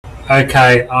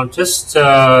Okay, I've just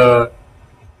been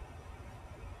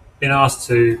asked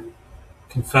to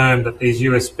confirm that these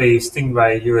USB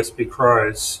Stingray USB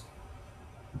CROs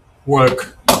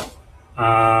work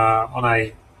on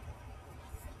a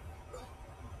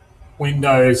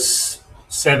Windows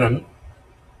 7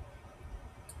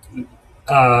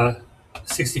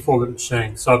 64-bit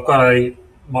machine. So I've got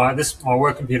my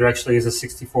work computer actually is a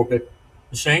 64-bit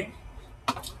machine,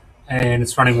 and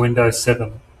it's running Windows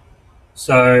 7.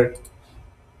 So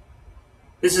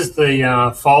this is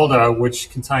the folder which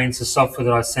contains the software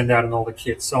that I send out in all the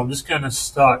kits. So I'm just going to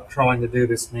start trying to do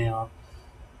this now.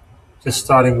 Just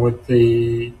starting with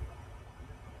the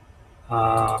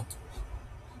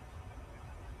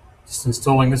just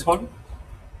installing this one.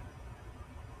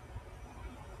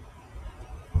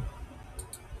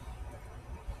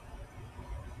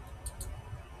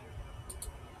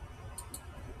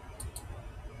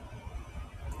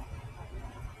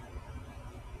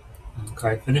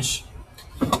 Okay, finish.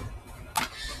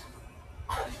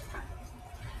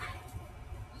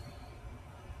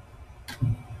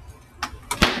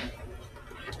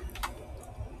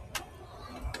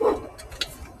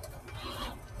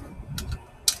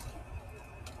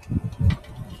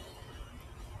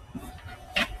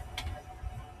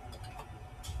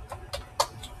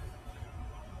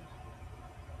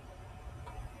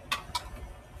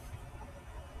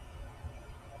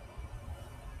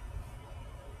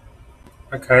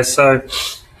 Okay, so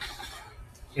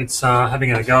it's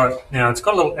having a go. Now it's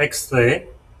got a little X there.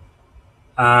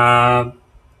 So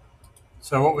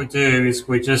what we do is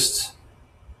we just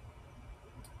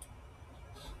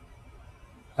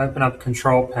open up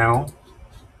Control Panel,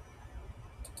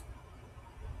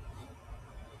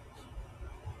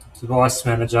 Device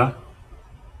Manager,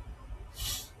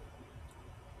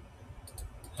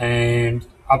 and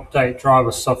Update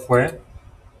Driver Software,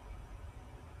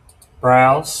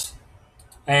 Browse,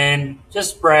 and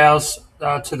just browse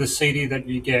to the CD that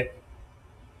you get.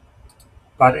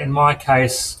 But in my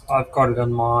case, I've got it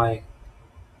on my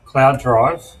cloud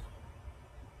drive.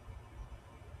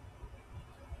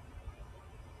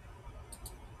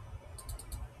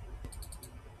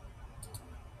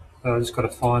 So I just got to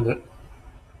find it.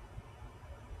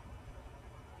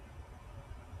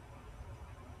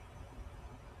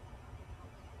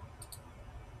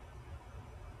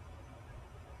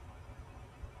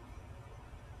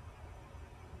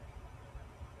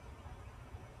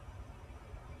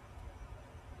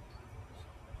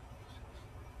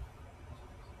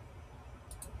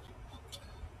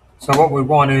 So what we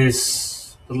want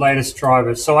is the latest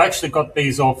drivers. So I actually got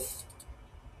these off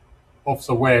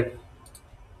the web.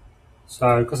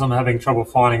 So because I'm having trouble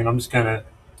finding it, I'm just going to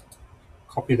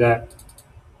copy that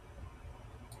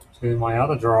to my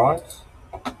other drive.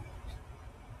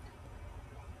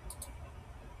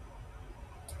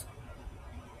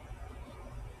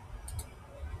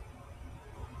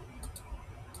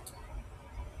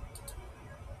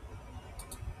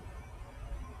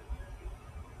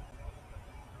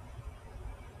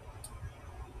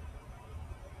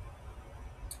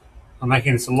 I'm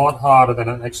making this a lot harder than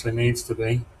it actually needs to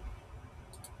be.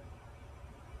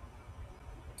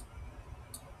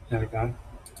 There we go.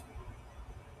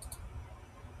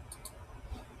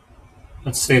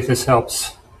 Let's see if this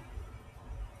helps.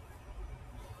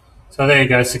 So there you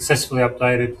go, successfully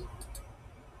updated.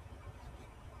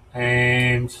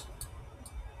 And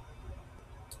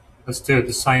let's do it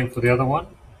the same for the other one.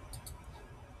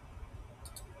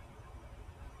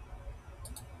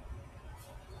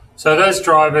 So those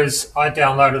drivers I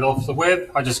downloaded off the web.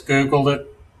 I just Googled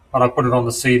it, but I put it on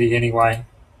the CD anyway.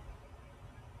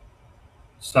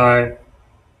 So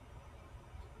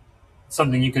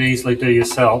something you could easily do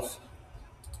yourself.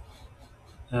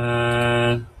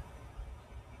 Now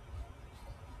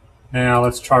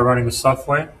let's try running the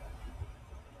software.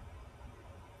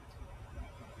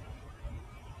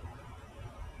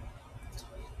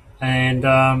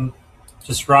 And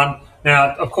just run.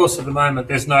 Now, of course, at the moment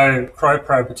there's no CRO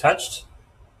probe attached,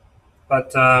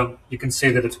 but you can see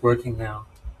that it's working now.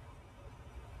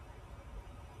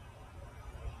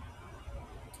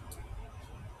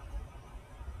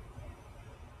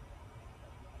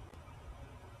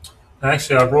 And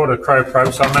actually, I brought a CRO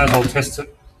probe, so I may as well test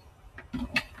it.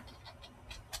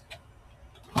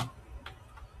 So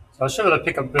I should be able to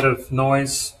pick up a bit of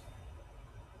noise.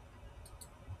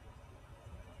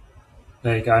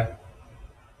 There you go.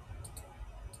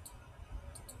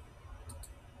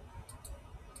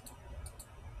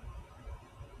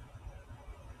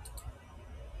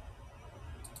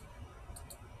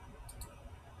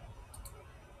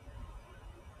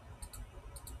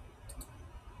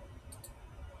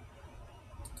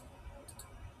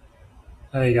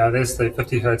 There you go, there's the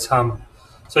 50 hertz hum.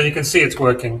 So you can see it's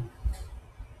working.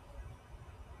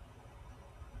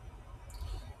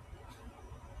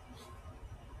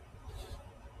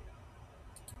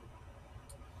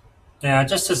 Now,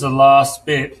 just as the last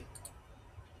bit,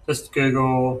 just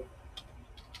Google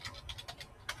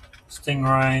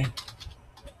Stingray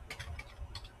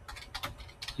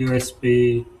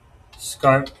USB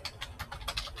scope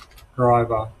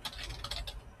driver.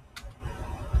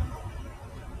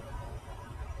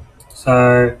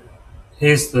 So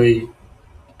here's the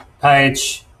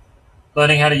page.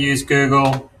 Learning how to use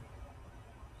Google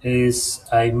is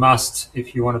a must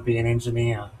if you want to be an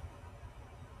engineer.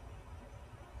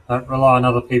 Don't rely on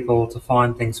other people to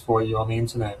find things for you on the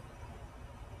internet.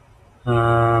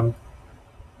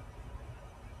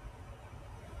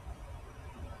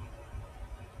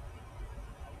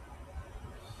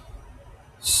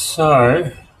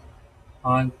 So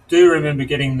I do remember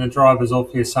getting the drivers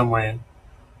off here somewhere.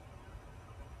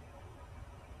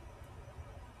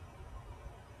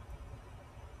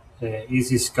 Yeah,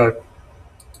 easy scope.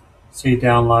 See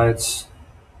downloads.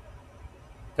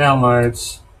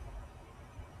 Downloads.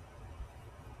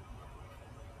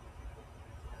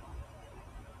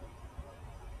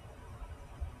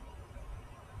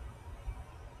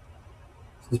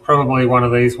 This is probably one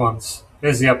of these ones.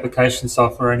 There's the application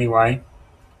software anyway.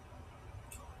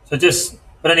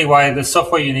 But anyway, the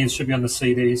software you need should be on the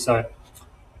CD. So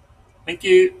thank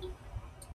you.